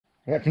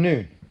Good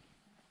afternoon.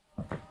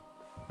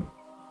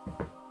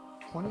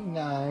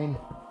 29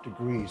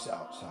 degrees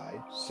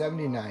outside,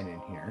 79 in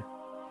here,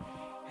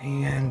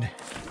 and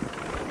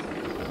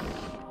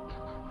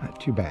not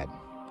too bad.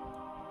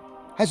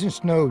 Hasn't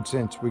snowed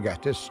since we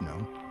got this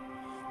snow.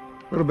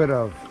 A little bit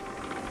of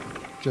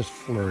just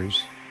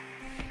flurries.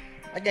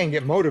 I can't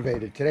get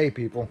motivated today,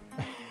 people.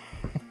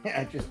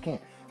 I just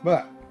can't.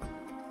 But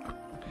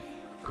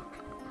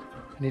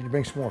I need to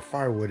bring some more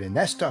firewood in.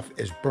 That stuff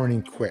is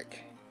burning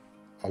quick.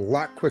 A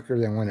lot quicker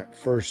than when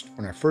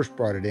I first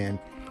brought it in.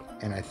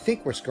 And I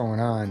think what's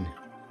going on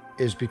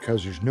is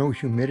because there's no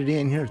humidity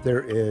in here.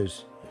 There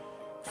is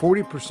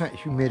 40%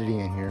 humidity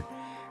in here.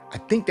 I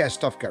think that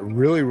stuff got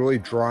really, really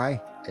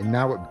dry, and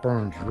now it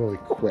burns really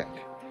quick.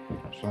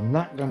 So I'm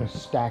not gonna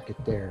stack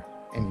it there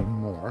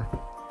anymore.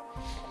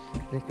 I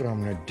think what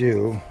I'm gonna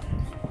do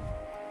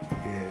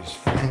is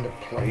find a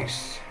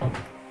place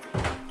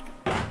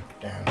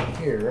down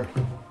here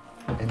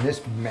in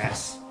this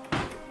mess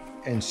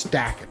and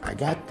stack it. I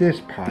got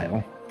this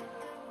pile.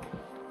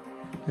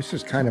 This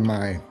is kind of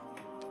my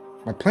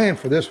plan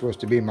for this was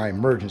to be my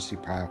emergency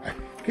pile.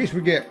 In case we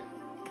get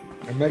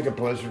a mega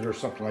blizzard or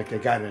something like they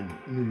got in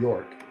New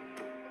York,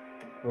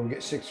 where we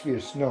get 6 feet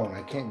of snow and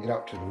I can't get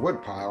out to the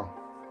wood pile,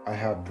 I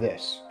have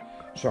this.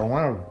 So I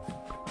want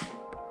to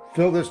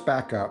fill this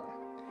back up,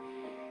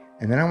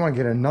 and then I want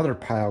to get another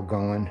pile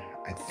going.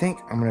 I think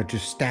I'm going to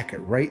just stack it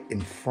right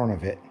in front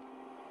of it,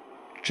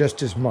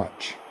 just as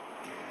much.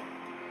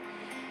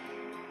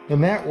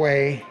 And that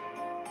way,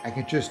 I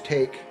can just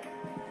take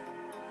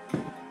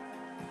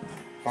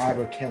 5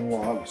 or 10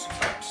 logs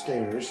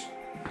upstairs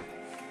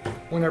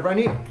whenever I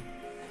need them.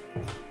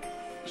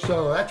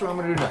 So that's what I'm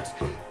going to do next.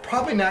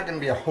 Probably not going to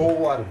be a whole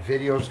lot of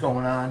videos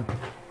going on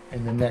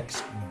in the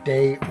next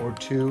day or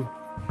two.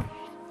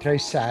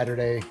 Today's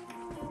Saturday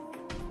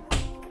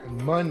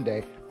and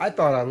Monday. I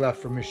thought I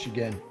left for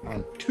Michigan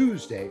on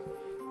Tuesday,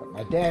 but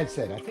my dad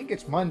said, I think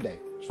it's Monday.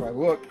 So I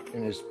looked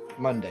and it's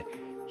Monday.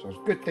 So it's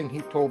a good thing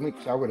he told me,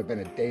 because I would have been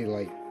a day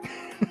late.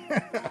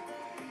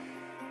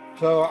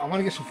 So I want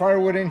to get some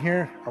firewood in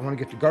here. I want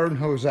to get the garden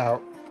hose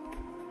out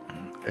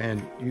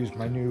and use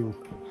my new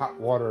hot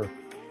water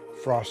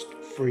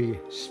frost-free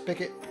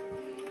spigot.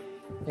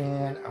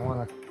 And I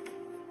want to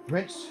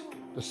rinse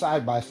the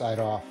side-by-side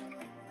off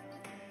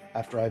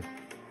after I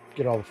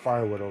get all the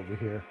firewood over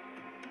here,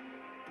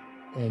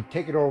 and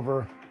take it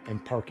over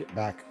and park it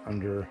back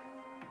under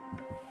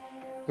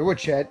the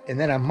woodshed. And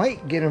then I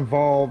might get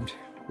involved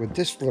with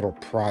this little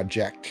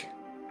project.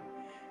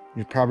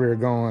 You probably are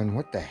going,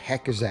 what the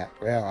heck is that?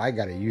 Well, I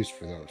got a use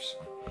for those.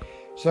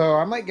 So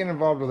I might get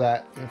involved with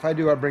that. And if I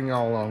do, I'll bring you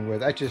all along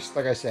with. I just,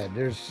 like I said,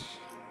 there's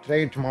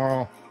today and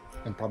tomorrow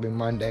and probably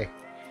Monday.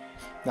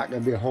 Not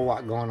going to be a whole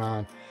lot going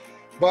on.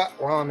 But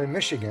while I'm in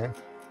Michigan,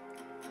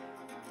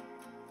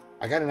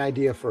 I got an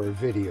idea for a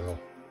video.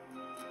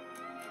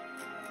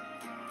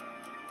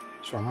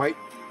 So I might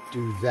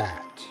do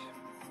that.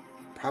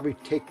 Probably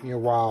take me a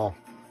while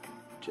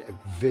to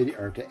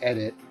video or to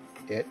edit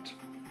it,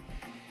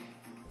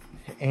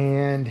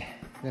 and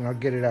then I'll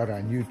get it out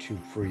on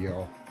YouTube for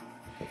y'all.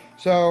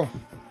 So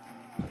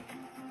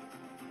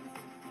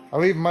I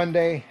leave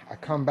Monday. I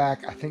come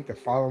back, I think, the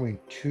following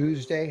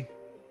Tuesday,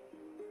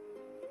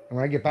 and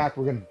when I get back,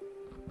 we're gonna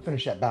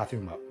finish that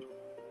bathroom up,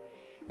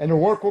 and the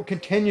work will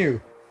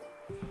continue.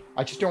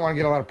 I just don't want to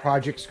get a lot of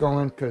projects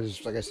going,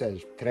 because like I said,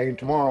 it's today and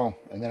tomorrow,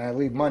 and then I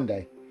leave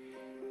Monday.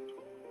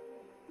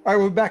 All right,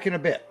 we'll be back in a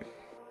bit.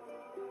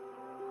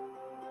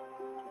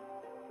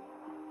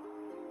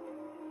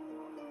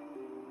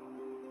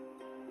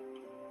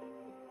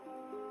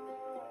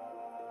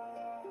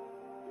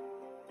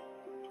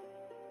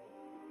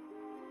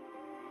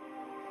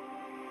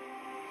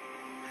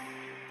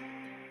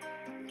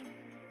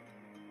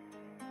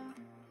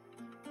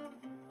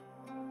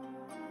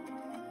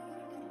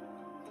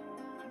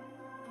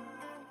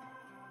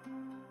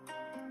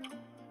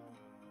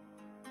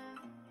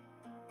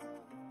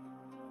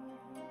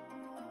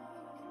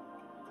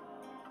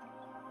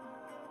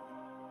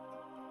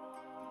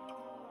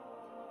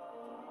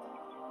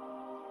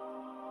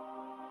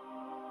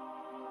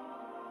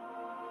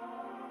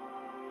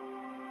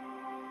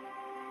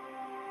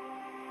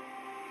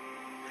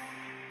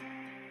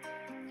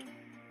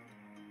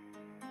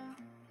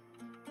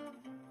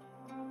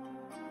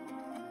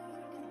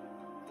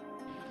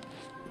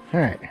 All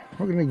right,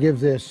 we're gonna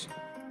give this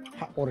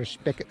hot water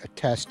spigot a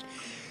test.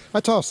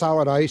 That's all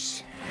solid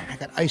ice. I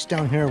got ice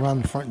down here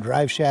around the front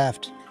drive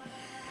shaft,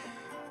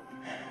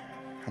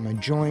 on my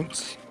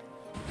joints.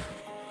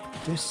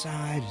 This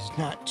side is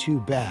not too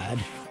bad,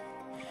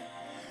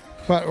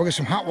 but we'll get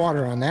some hot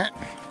water on that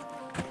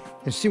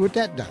and see what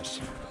that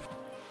does.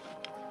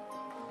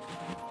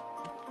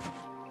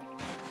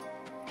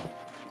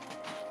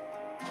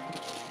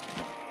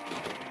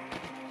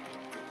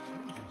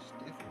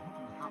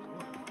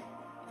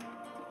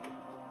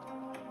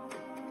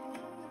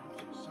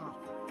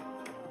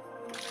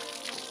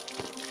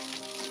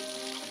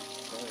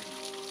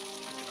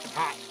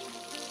 Hot.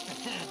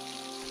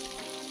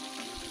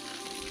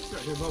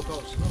 Starting to melt all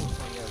the snow in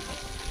front of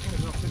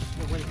there.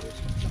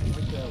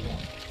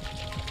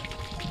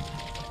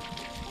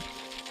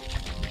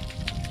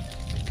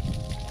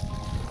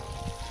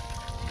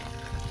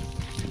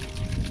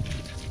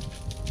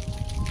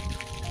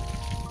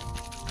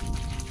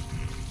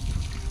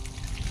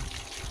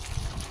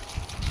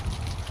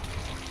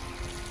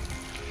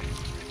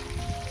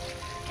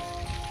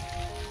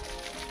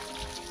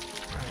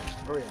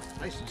 Oh yeah,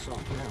 nice and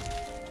soft now.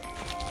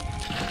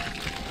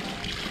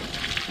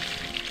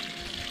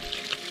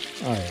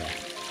 Oh yeah.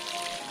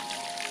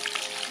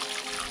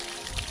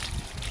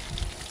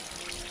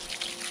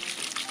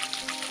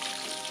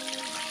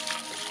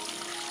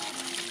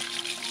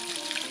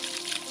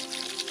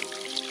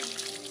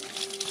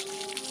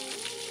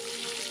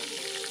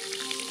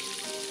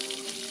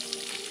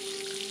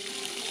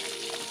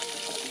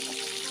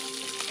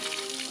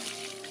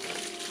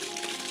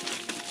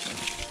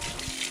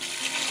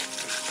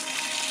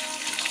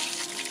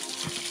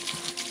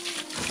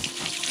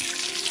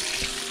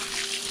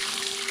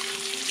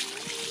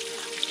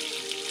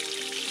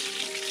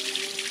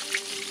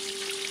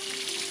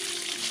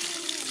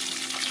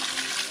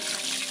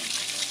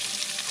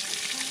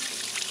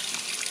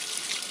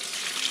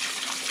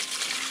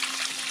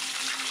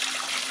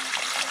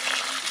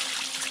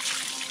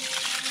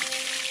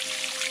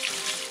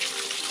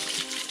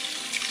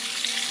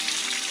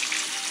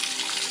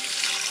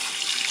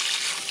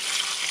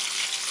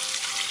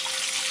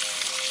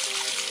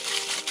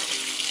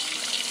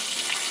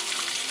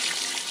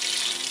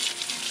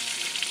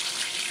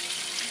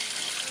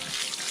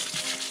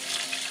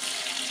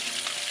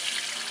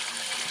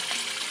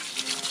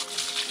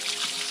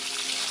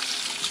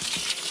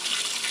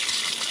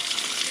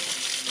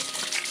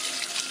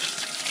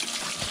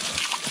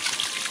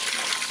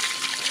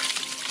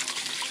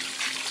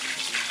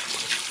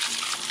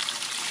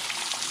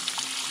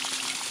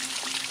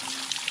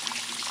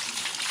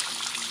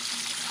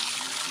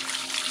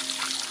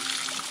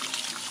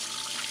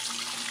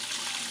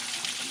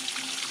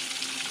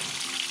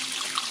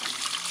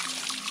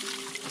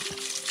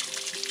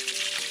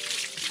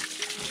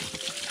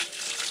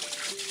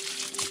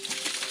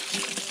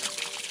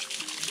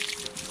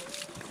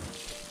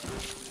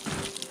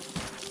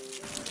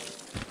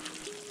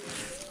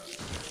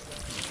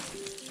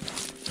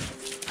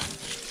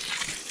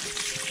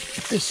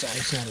 This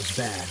side's not as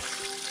bad.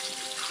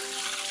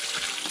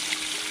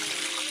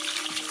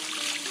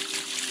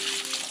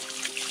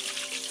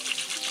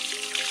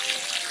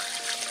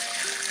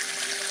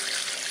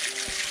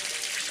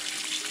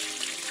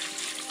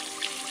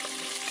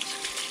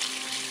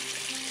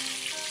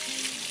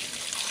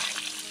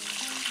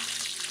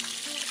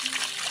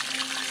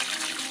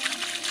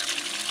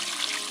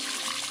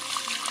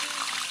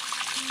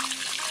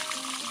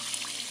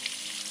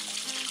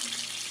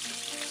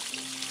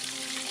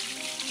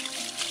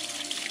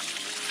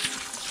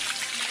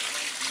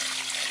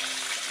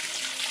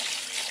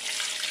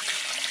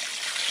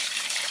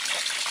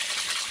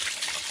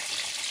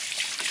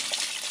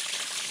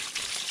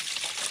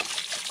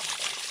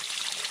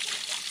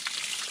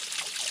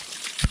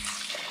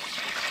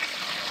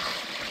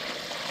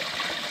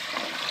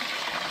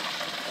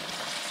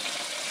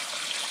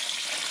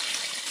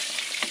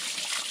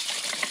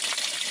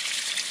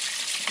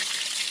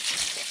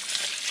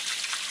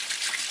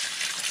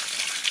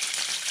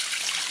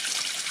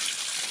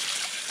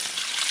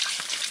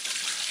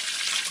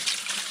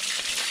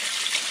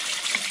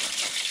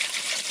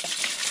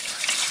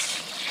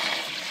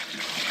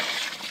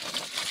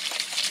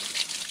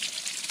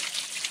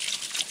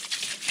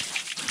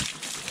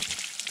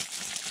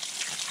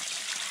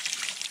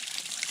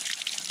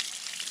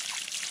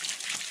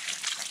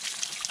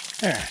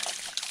 There.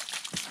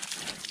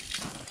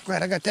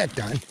 Glad I got that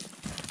done.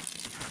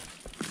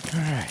 All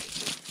right.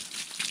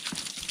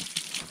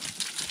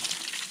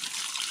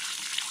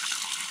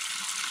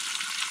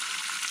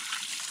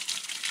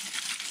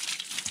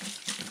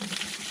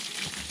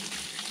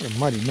 What a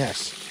muddy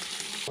mess.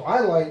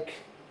 I like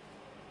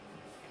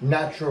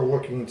natural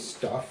looking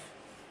stuff.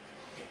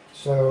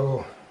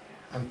 So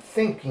I'm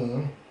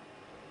thinking,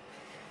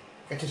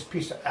 got this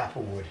piece of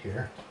apple wood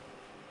here.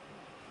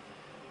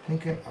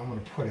 Thinking I'm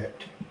going to put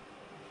it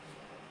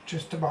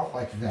just about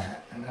like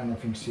that. And I don't know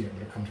if you can see it,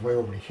 but it comes way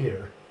over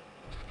here.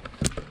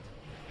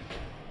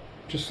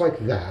 Just like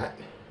that.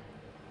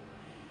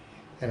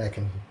 And I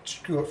can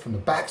screw it from the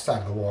back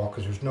side of the wall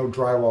because there's no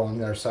drywall on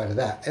the other side of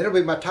that. It'll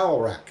be my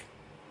towel rack.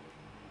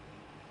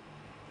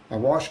 My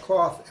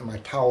washcloth and my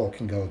towel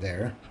can go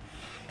there.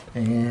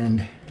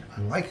 And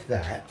I like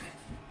that.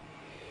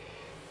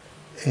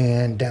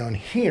 And down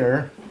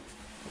here,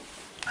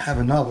 I have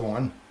another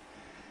one.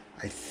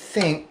 I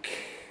think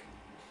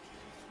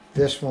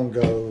this one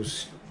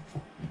goes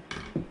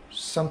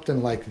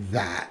something like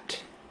that.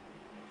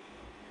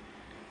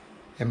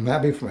 And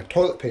maybe for my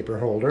toilet paper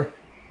holder.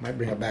 Might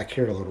bring it back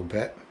here a little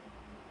bit.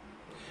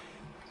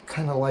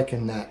 Kind of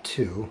liking that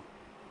too.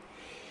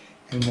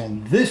 And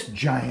then this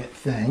giant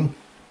thing,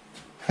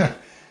 I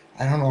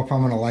don't know if I'm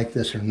going to like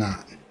this or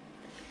not.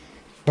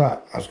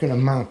 But I was going to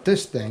mount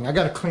this thing. I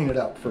got to clean it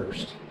up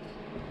first.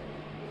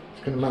 I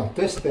was going to mount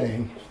this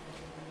thing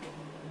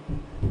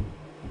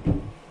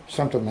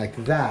something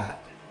like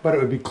that, but it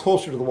would be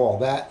closer to the wall.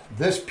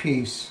 This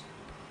piece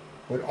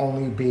would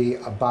only be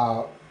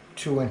about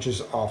 2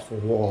 inches off the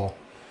wall.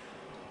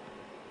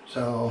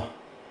 So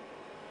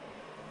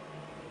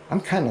I'm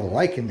kind of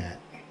liking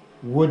that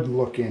wood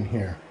look in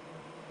here.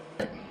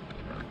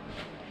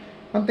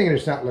 I'm thinking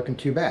it's not looking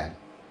too bad.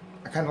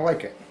 I kind of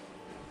like it.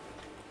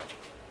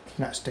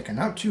 not sticking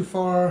out too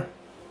far.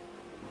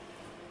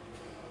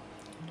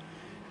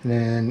 And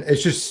then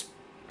it's just,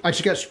 I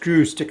just got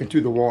screws sticking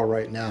through the wall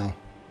right now.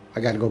 I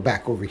got to go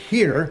back over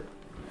here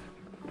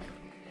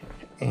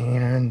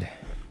and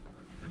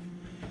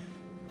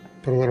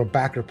put a little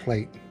backer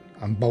plate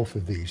on both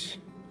of these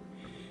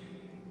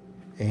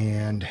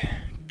and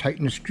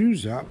tighten the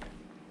screws up.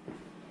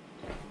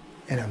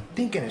 And I'm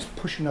thinking it's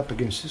pushing up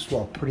against this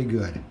wall pretty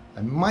good.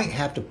 I might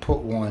have to put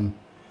one,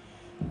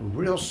 a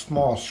real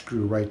small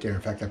screw right there.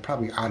 In fact, I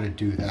probably ought to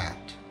do that.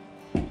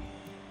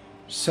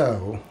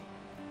 So,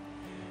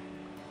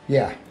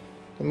 yeah,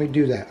 let me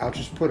do that. I'll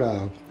just put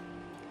a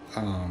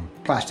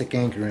plastic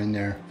anchor in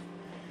there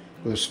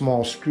with a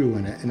small screw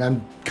in it. And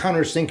I'm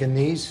countersinking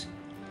these.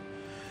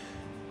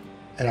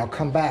 And I'll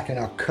come back and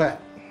I'll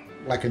cut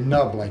like a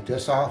nub like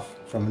this off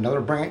from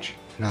another branch.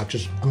 And I'll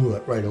just glue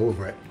it right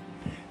over it.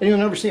 And you'll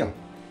never see them.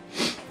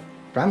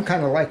 But I'm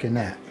kind of liking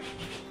that.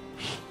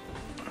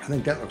 I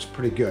think that looks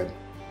pretty good.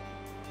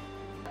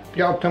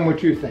 Y'all tell me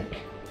what you think.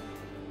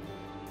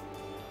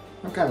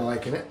 I'm kind of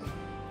liking it.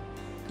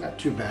 Not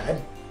too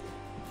bad.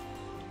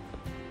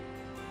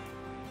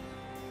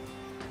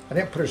 I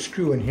didn't put a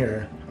screw in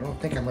here. I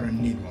don't think I'm going to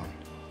need one.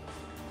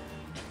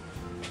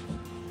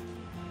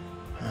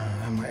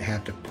 I might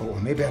have to put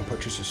one. Maybe I'll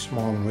put just a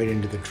small one right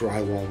into the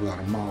drywall without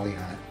a molly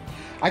on it.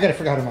 I got to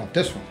figure out about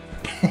this one.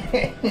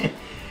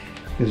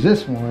 Because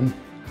this one,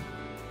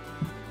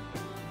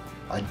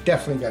 I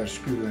definitely got a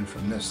screw in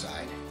from this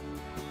side.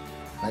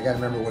 I got to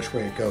remember which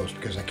way it goes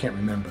because I can't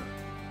remember.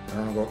 I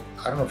don't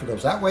know if it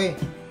goes that way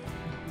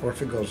or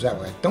if it goes that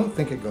way. I don't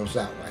think it goes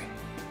that way.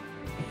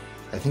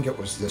 I think it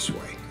was this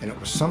way, and it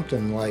was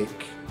something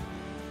like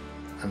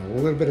on a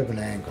little bit of an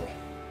angle.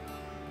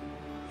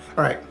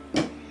 All right,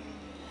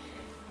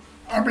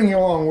 I'll bring you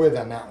along with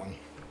on that one.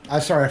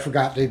 I'm sorry I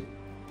forgot to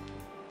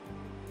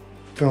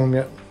film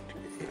it.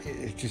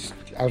 It just,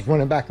 I was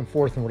running back and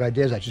forth, and what I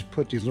did is I just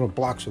put these little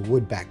blocks of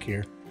wood back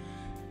here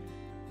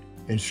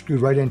and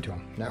screwed right into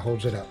them. And that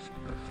holds it up.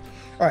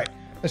 All right,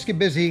 let's get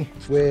busy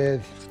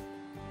with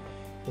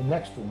the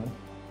next one.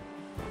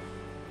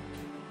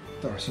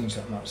 Thought I seen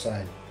something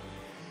outside.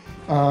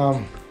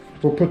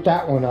 We'll put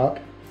that one up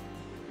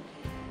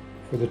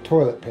for the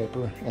toilet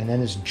paper, and then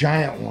this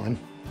giant one,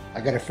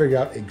 I got to figure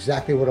out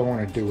exactly what I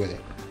want to do with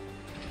it.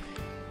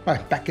 All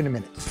right, back in a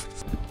minute.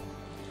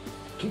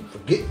 Keep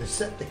forgetting to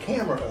set the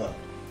camera up.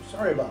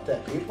 Sorry about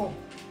that, people.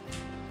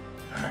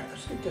 All right,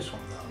 let's get this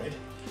one mounted.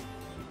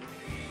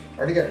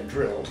 Already got it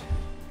drilled.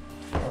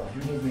 Oh, I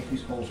do need to make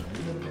these holes a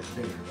little bit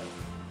bigger though.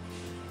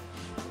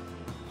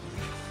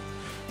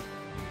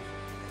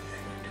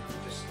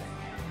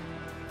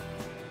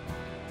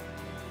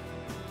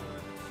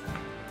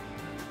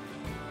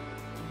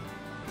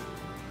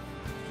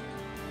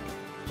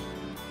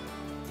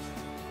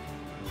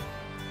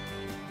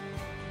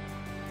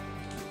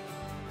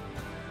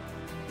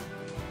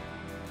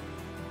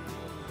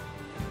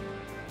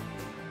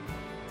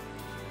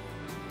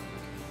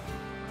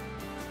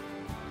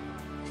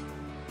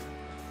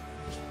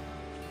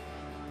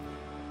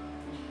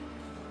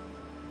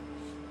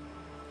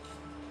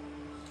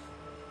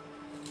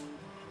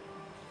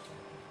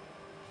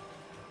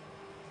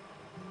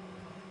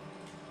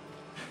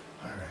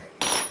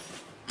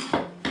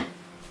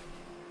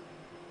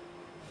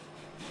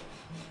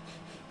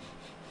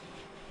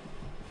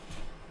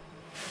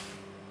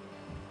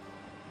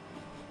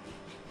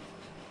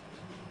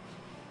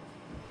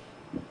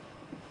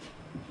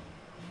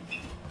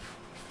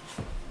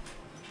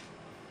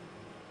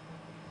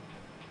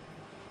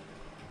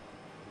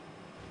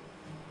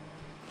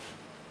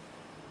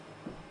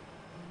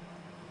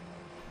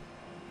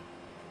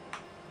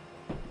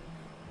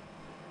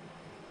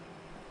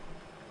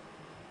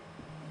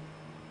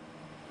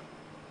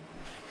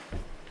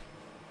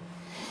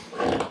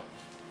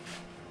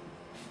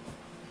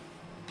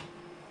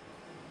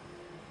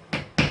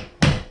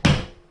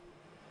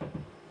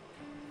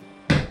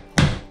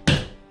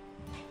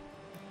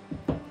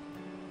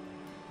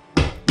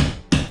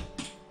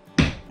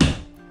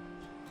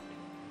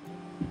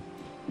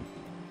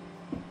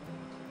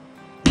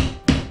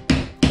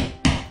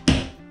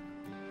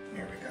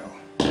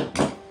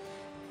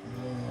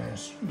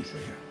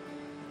 Right here.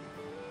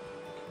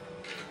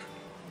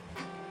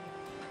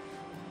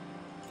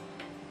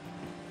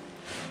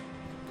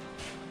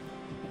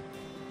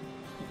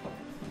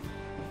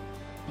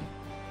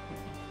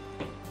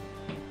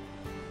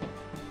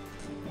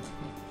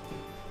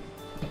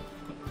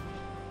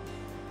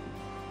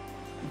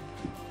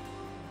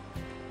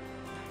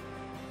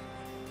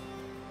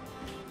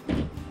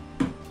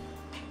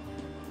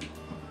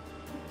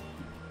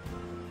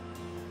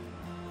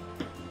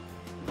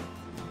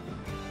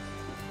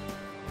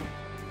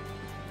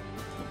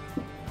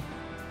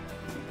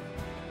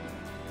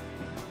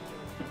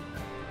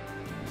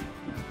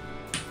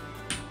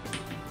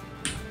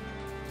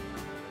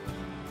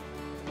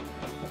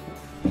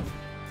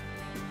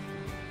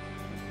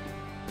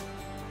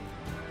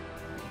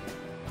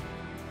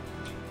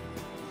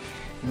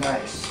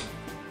 Nice.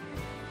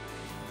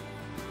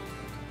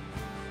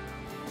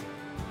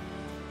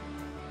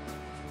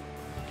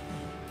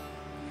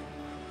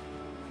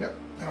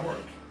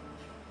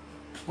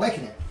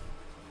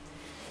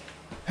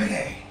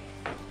 Okay.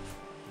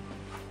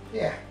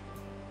 Yeah.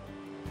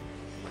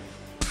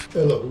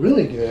 It'll look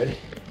really good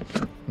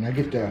when I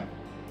get the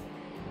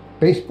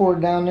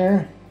baseboard down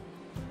there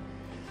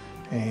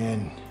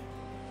and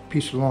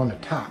piece along the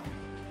top.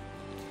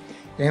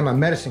 And my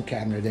medicine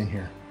cabinet in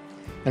here.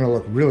 And it'll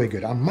look really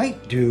good. I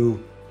might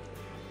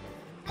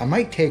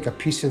take a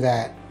piece of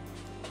that.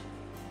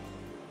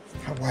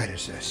 How wide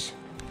is this?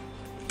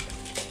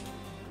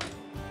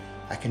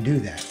 I can do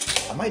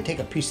that. I might take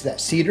a piece of that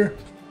cedar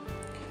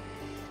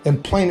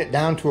and plane it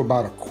down to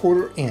about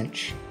 1/4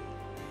 inch,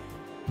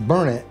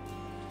 burn it,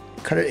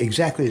 cut it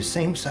exactly the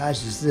same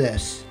size as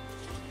this,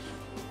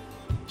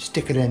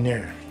 stick it in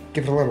there,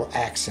 give it a little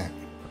accent.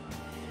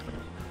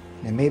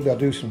 And maybe I'll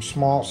do some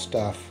small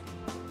stuff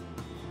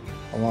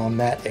along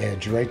that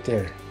edge right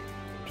there.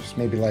 Just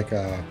maybe like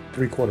a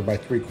 3/4 by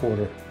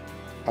 3/4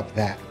 up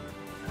that.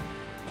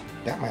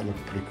 That might look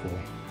pretty cool.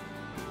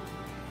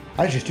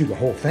 I just do the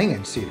whole thing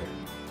in cedar.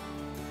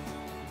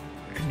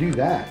 I could do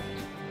that.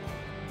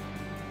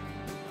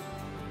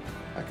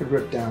 I could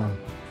rip down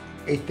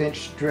 1/8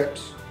 inch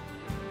strips.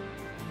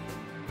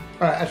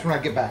 All right, that's when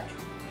I get back.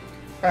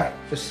 All right,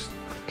 this.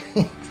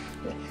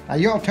 Now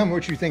you all tell me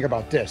what you think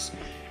about this.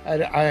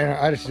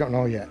 I just don't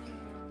know yet.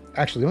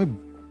 Actually,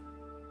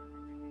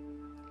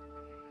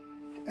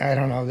 I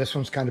don't know, this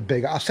one's kind of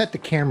big. I'll set the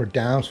camera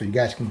down so you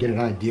guys can get an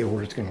idea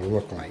what it's gonna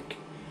look like.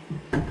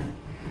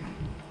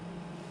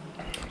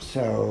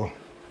 So,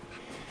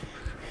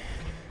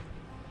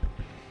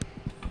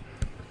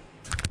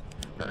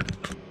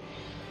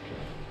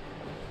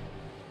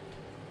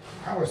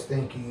 I was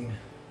thinking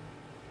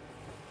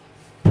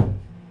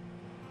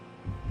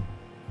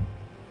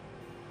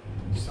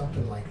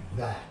something like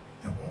that.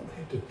 It won't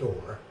hit the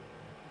door.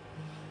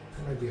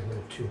 It might be a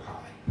little too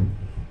high.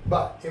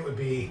 But it would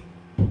be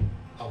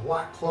a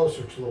lot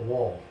closer to the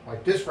wall.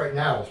 Like this right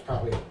now is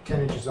probably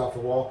 10 inches off the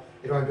wall.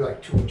 It'll only be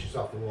like 2 inches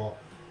off the wall.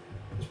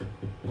 This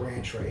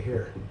branch right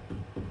here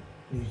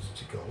needs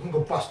to go. I'm gonna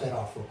go bust that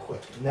off real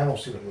quick and then we'll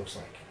see what it looks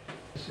like.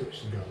 Let's see what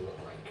it's gonna look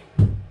like.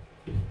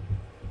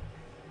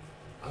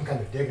 I'm kind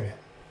of digging it.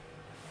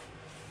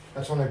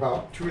 That's only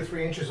about 2 or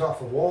 3 inches off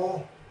the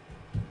wall.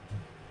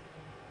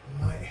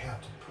 Might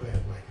have to put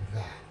it like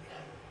that.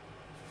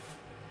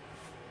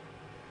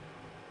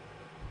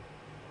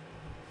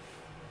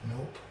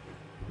 Nope.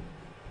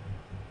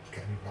 It's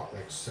gotta be about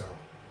like so.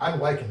 I'm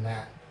liking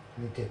that.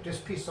 Let me take this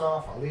piece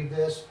off. I'll leave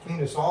this, clean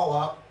this all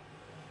up.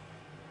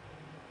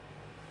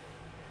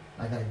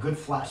 I got a good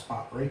flat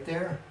spot right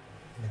there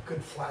and a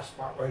good flat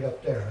spot right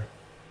up there.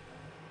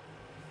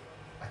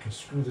 I can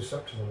screw this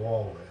up to the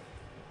wall with.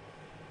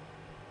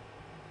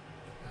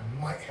 I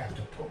might have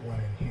to put one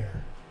in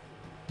here.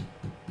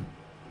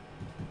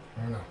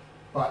 I don't know,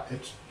 but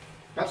it's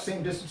got the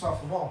same distance off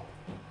the wall.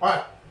 All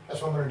right,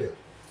 that's what I'm gonna do.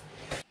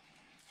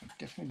 I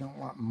definitely don't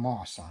want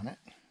moss on it.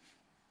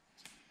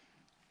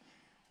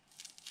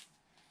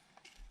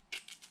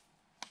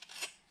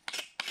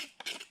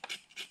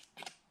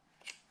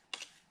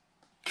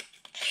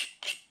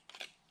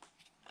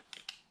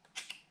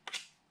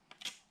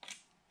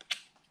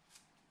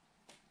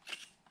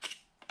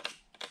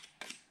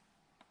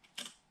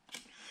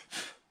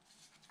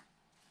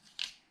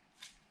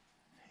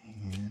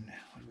 And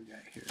what do we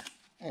got here?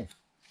 Hey.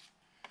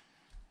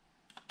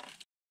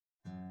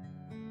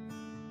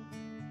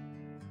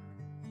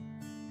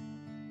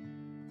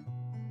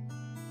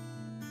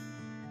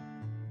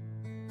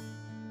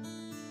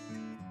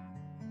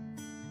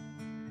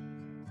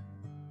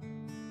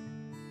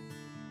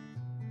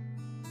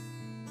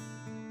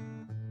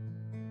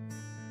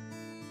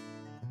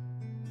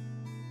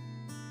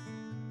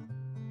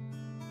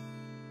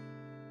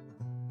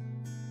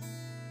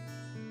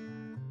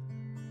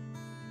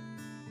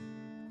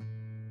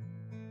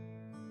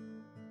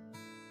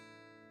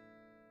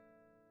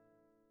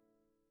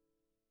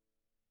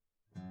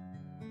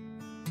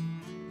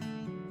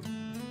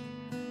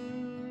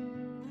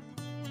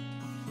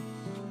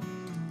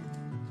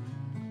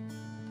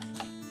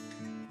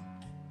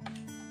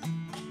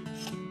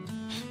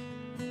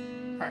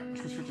 All right,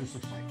 let's see what this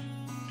looks like.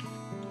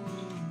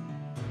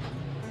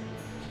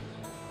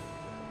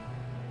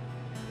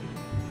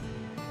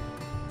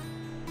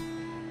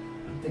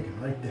 I'm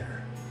thinking right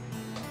there.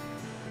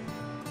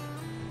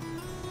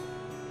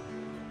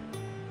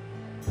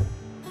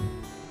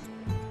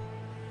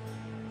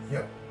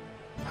 Yep,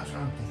 that's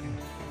what I'm thinking.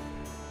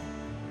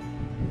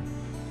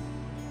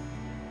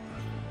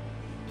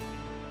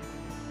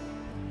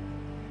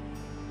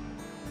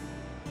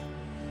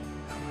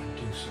 I'm gonna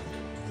do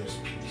something with this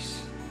piece.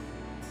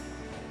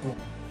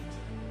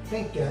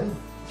 Thinking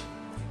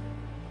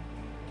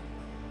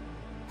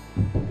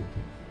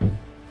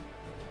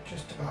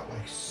just about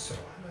like so.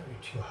 That might be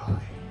too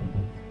high.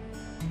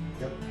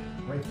 Yep,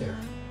 right there.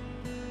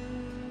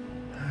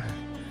 Alright.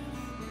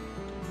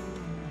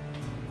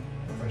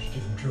 If I should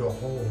just drill a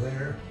hole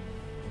there.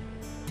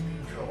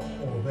 Drill a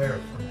hole there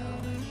for now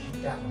and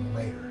shoot that one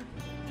later.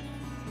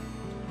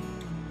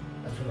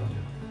 That's what I'll do.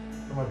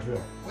 I'm gonna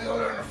drill. Lay it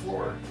on the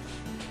floor.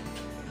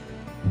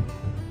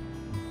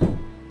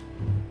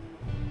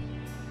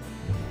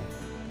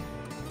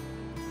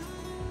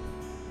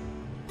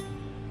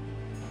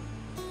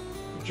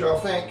 What y'all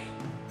think?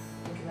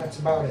 I think that's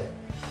about it.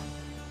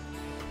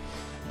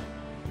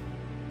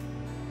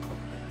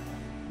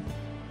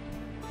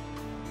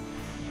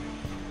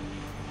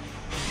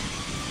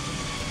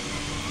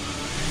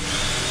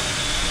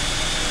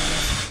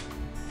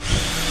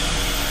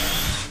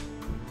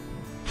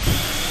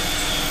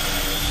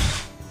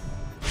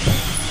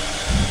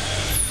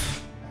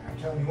 I'm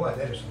telling you what,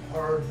 that is some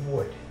hard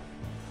wood.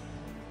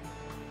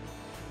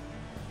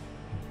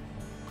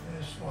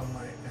 This one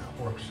might not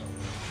work so well.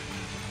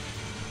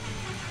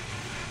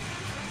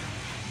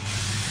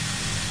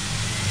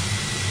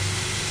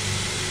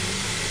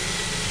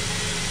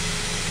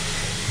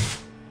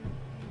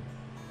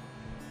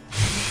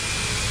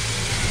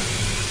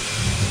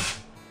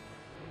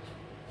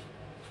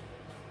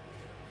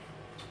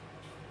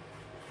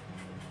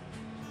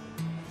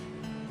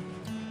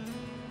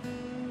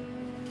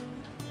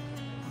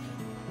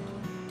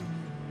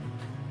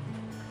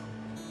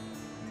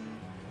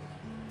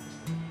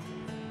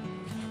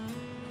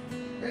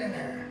 In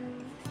there.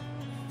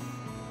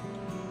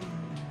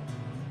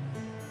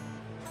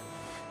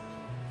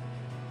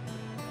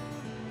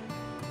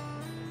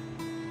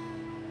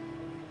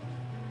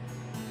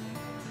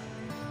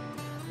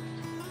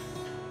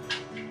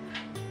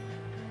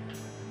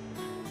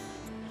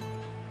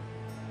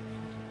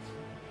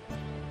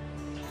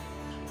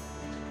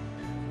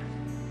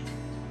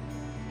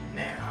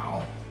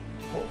 Now,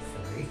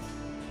 hopefully,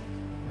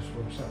 this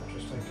works out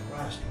just like the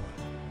last one.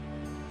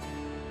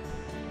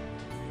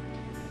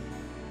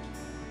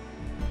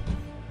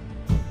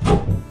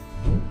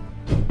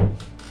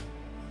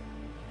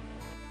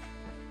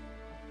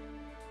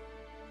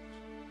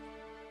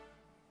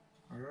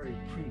 Already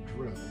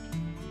pre-drilled.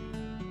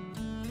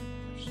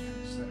 Just kind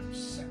of set them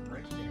set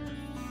right there.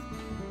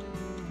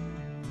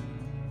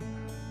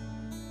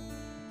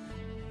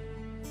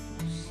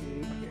 Let's see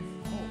if it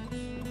holds.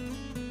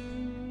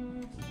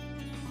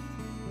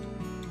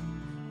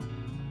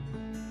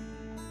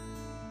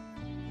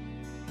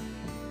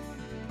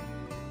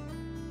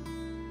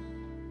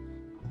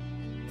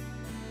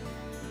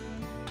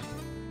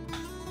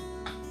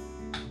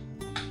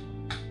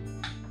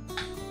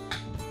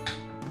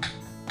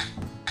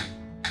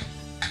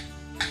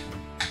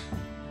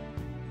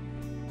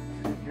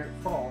 Here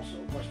it falls, so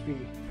it must be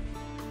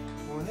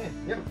going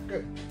in. Yep,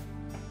 good.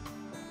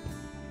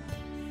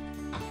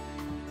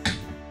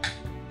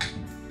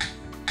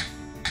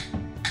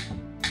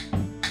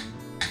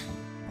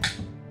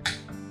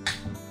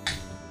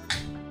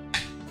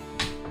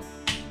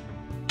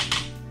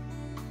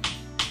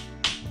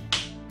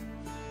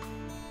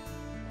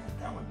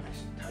 That one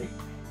nice and tight.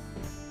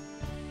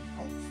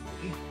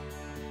 Hopefully.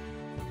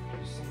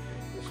 Just see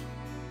this one.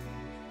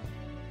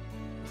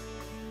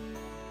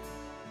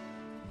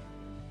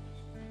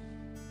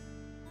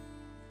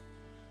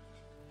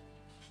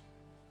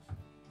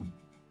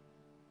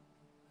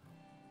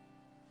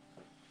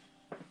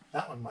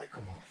 That one might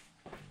come off.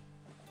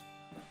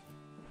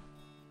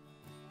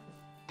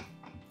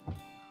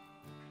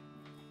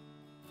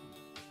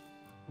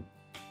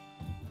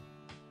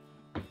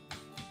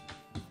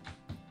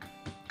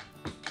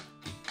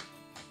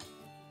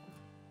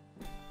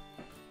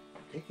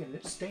 Taking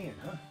it staying,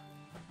 huh?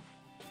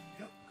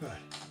 Yep, good.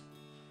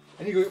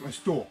 I need to go get my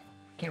stool.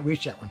 Can't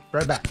reach that one.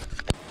 Right back.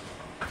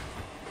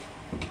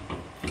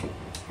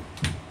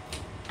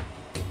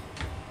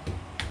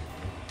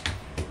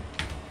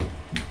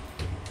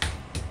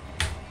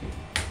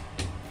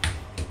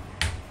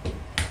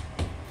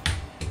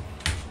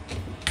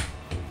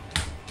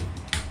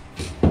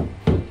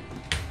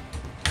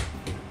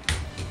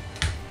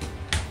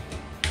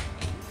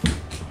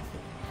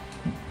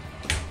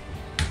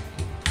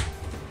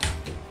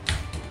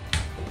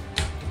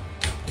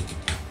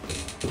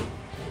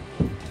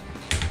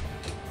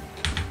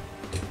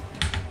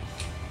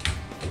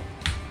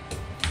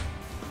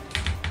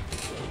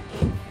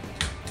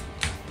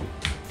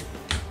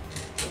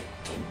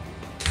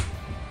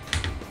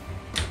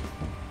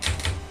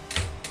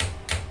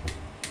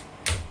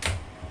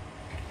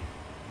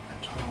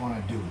 I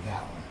want to do with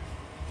that one.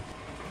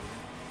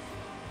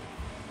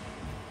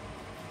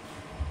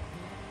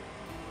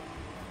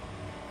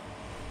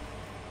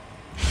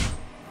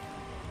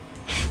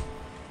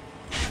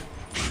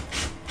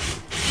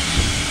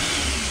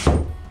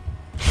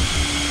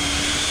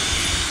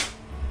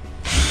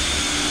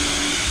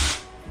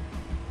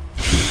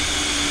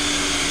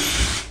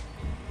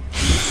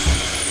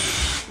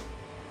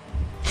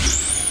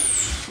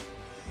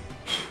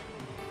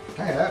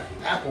 Hey, that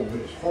apple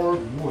is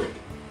hard wood.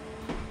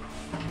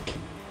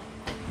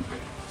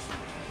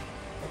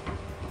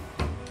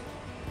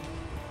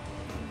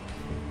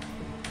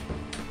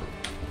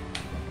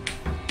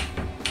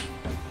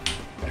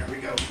 There we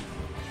go.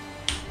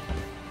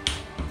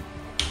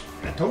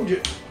 I told you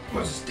it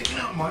wasn't sticking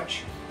out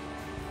much.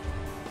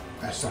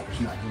 That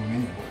sucker's not going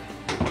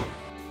anywhere.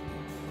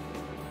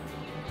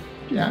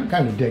 Yeah, I'm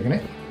kind of digging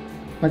it.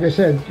 Like I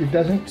said, it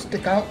doesn't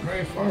stick out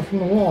very far from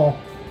the wall.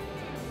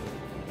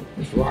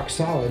 It's rock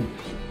solid.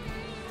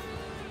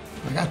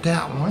 I got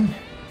that one.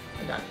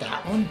 I got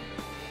that one.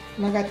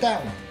 And I got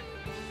that one.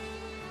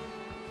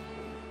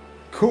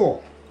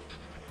 cool.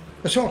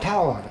 Let's throw a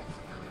towel on it.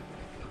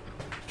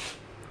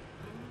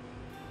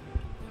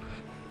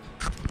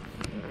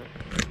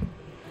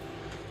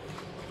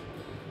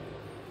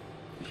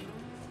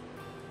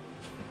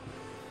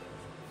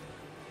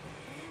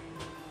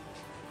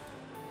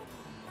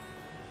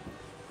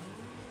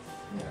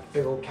 Yeah,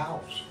 big old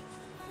towels.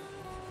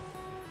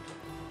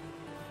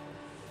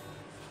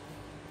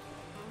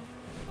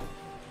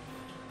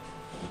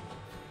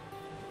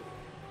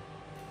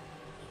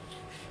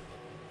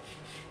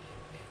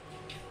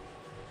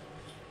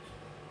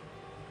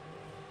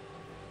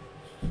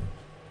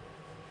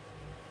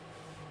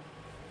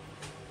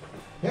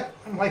 Yep,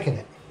 I'm liking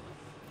it.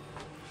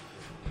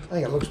 I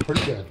think it looks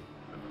pretty good.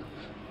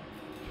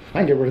 I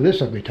can get rid of this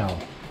ugly towel.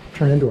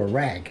 Turn it into a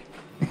rag.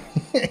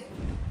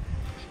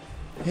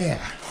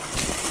 Yeah.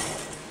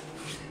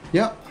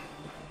 Yep.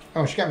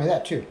 Oh, she got me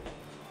that too.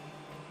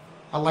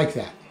 I like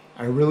that.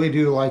 I really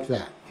do like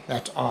that.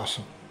 That's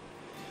awesome.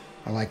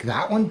 I like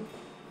that one.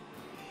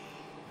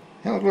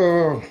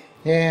 Hello.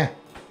 Yeah.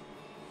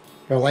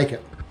 I like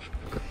it.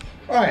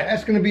 All right,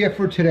 that's going to be it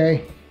for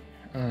today.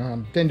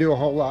 Didn't do a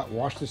whole lot.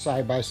 Washed the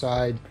side by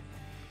side.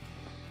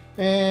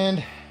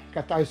 And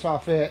got the ice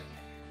off it.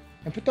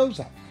 And put those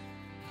up.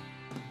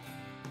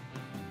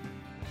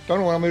 Don't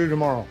know what I'm going to do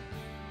tomorrow.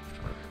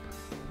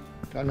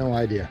 Got no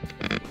idea.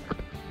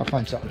 I'll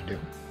find something to do.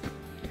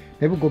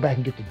 Maybe we'll go back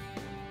and get the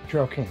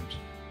trail cams.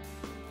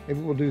 Maybe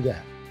we'll do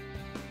that.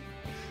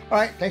 All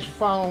right, thanks for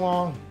following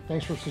along.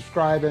 Thanks for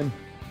subscribing.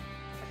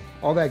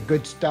 All that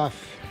good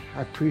stuff.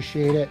 I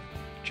appreciate it.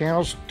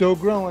 Channel's still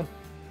growing.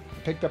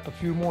 Picked up a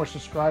few more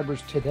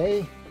subscribers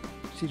today.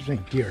 See if there's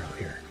any deer out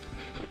here.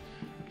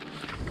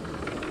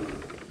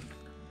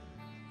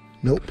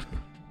 Nope.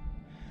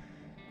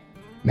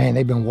 Man,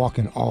 they've been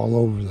walking all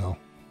over though.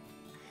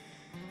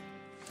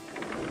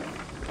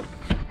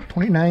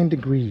 29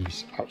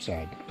 degrees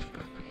outside.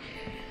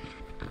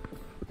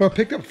 Well,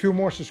 picked up a few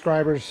more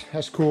subscribers.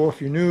 That's cool. If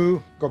you're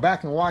new, go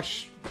back and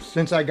watch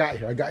since I got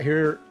here. I got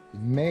here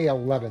May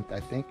 11th,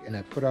 I think, and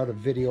I put out a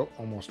video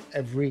almost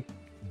every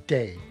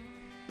day.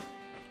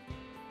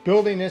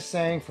 Building this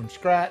thing from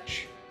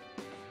scratch,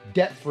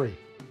 debt-free.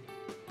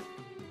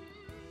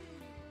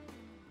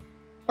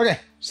 Okay,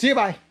 see you,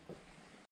 bye.